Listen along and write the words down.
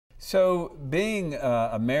So being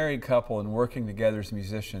a married couple and working together as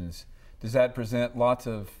musicians, does that present lots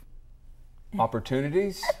of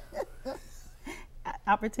opportunities?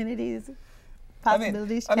 Opportunities,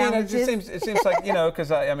 possibilities, I mean, challenges. it seems like, you know,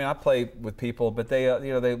 because I play with people, but they,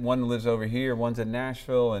 you know, one lives over here, one's in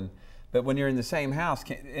Nashville, but when you're in the same house,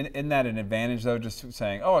 isn't that an advantage though? Just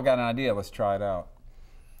saying, oh, I got an idea, let's try it out.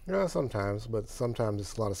 Yeah, sometimes, but sometimes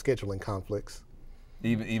it's a lot of scheduling conflicts.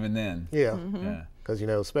 Even then. Yeah. Mm-hmm. Yeah. Because, you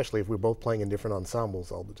know, especially if we're both playing in different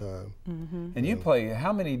ensembles all the time. Mm-hmm. And you play,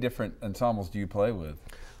 how many different ensembles do you play with?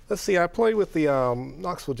 Let's see, I play with the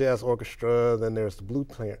Knoxville Jazz Orchestra, then there's the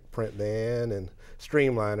Blueprint Band and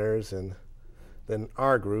Streamliners, and then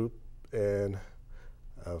our group, and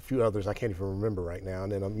a few others I can't even remember right now.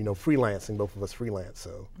 And then I'm, you know, freelancing, both of us freelance,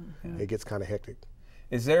 so it gets kind of hectic.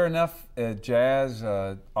 Is there enough jazz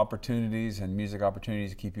opportunities and music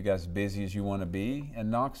opportunities to keep you guys as busy as you want to be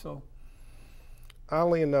in Knoxville?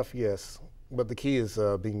 Oddly enough, yes. But the key is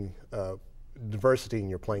being diversity in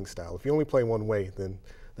your playing style. If you only play one way, then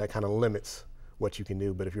that kind of limits what you can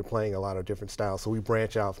do. But if you're playing a lot of different styles, so we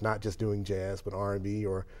branch out, not just doing jazz, but R&B,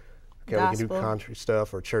 or okay, we can do country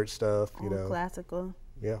stuff or church stuff, you know. Classical.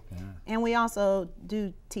 Yeah. And we also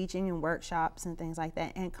do teaching and workshops and things like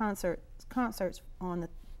that, and concerts on the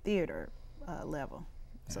theater level.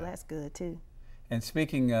 So that's good too. And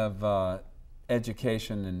speaking of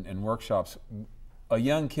education and workshops, a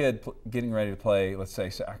young kid getting ready to play, let's say,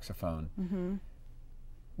 saxophone,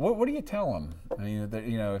 what do you tell them? I mean,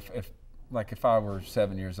 you know, if I were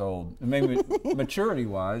 7 years old, maybe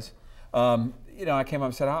maturity-wise, you know, I came up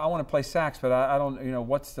and said, I want to play sax, but I don't, you know,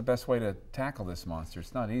 what's the best way to tackle this monster?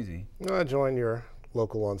 It's not easy. No, join your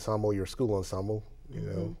local ensemble, your school ensemble, you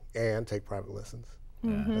know, and take private lessons.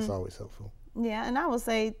 That's always helpful. Yeah, and I would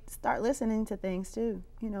say start listening to things too.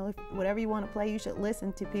 You know, if whatever you want to play, you should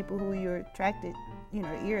listen to people who you're attracted, you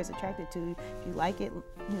know, ear is attracted to. If you like it,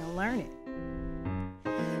 you know, learn it.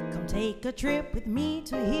 Come take a trip with me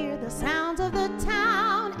to hear the sounds of the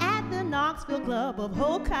town at the Knoxville Club of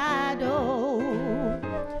Hokkaido,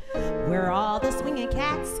 where all the swinging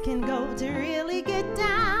cats can go to really get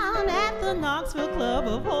down at the Knoxville Club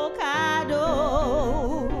of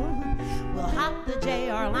Hokkaido. We'll hop the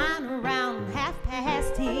JR line around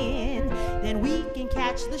 10:30, then we can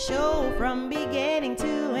catch the show from beginning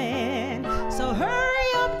to end. So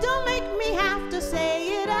hurry up, don't make me have to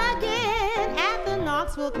say it again, at the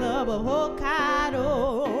Knoxville Club of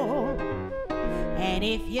Hokkaido. And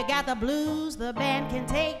if you got the blues, the band can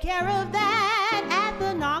take care of that at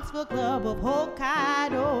the Knoxville Club of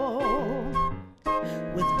Hokkaido.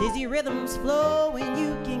 With dizzy rhythms flowing,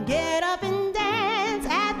 you can get up and dance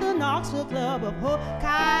at the Knoxville Club of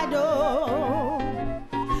Hokkaido.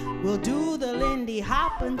 We'll do the Lindy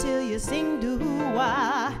Hop until you sing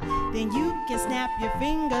doo-wah. Then you can snap your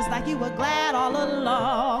fingers like you were glad all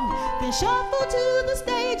along. Then shuffle to the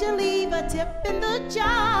stage and leave a tip in the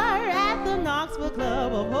jar at the Knoxville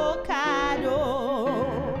Club of Hokkaido.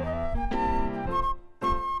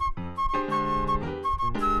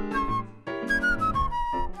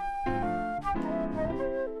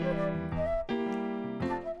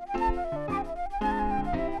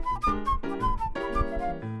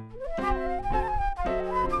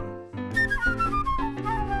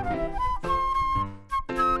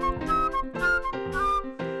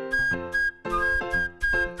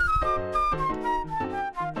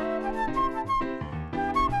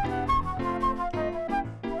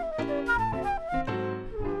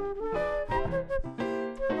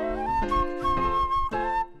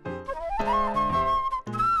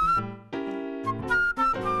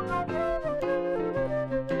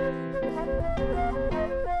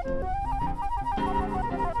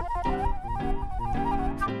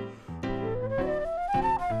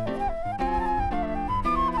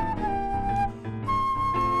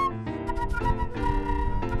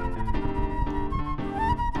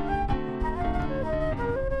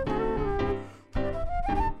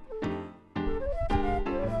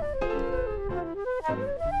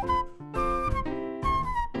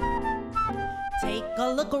 Take a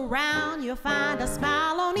look around, you'll find a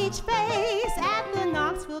smile on each face at the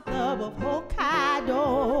Knoxville Club of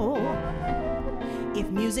Hokkaido. If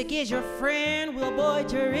music is your friend, well,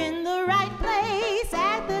 Boyd, you're in the right place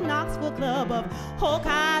at the Knoxville Club of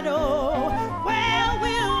Hokkaido. Well,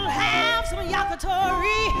 we'll have some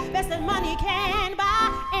yakitori, best that money can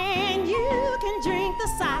buy, and you can drink the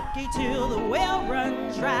sake till the well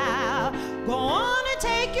runs dry. Go on and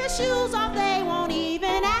take your shoes off, they won't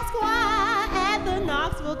even ask why at the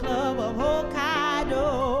Knoxville Club of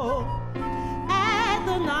Hokkaido. At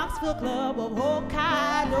the Knoxville Club of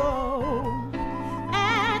Hokkaido.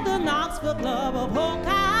 At the Knoxville Club of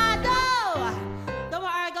Hokkaido.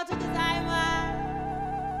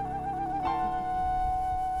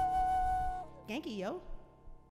 Yankee, yo.